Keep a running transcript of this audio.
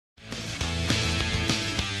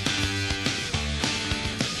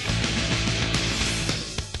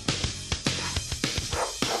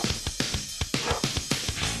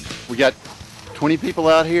got 20 people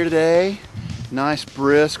out here today. Nice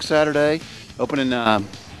brisk Saturday. Opening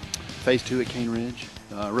phase 2 at Cane Ridge.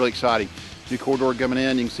 Really exciting. New corridor coming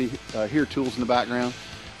in. You can see here tools in the background.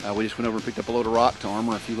 We just went over and picked up a load of rock to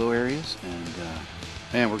armor a few low areas, and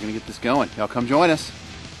man, we're gonna get this going. Y'all come join us.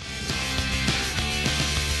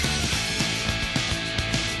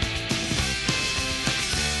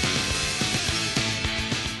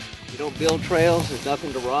 You don't build trails, there's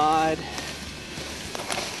nothing to ride.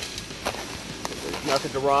 If there's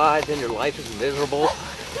nothing to ride, then your life is miserable.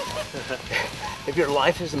 If your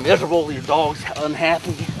life is miserable, your dog's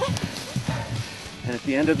unhappy. And at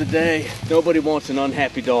the end of the day, nobody wants an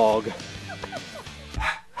unhappy dog.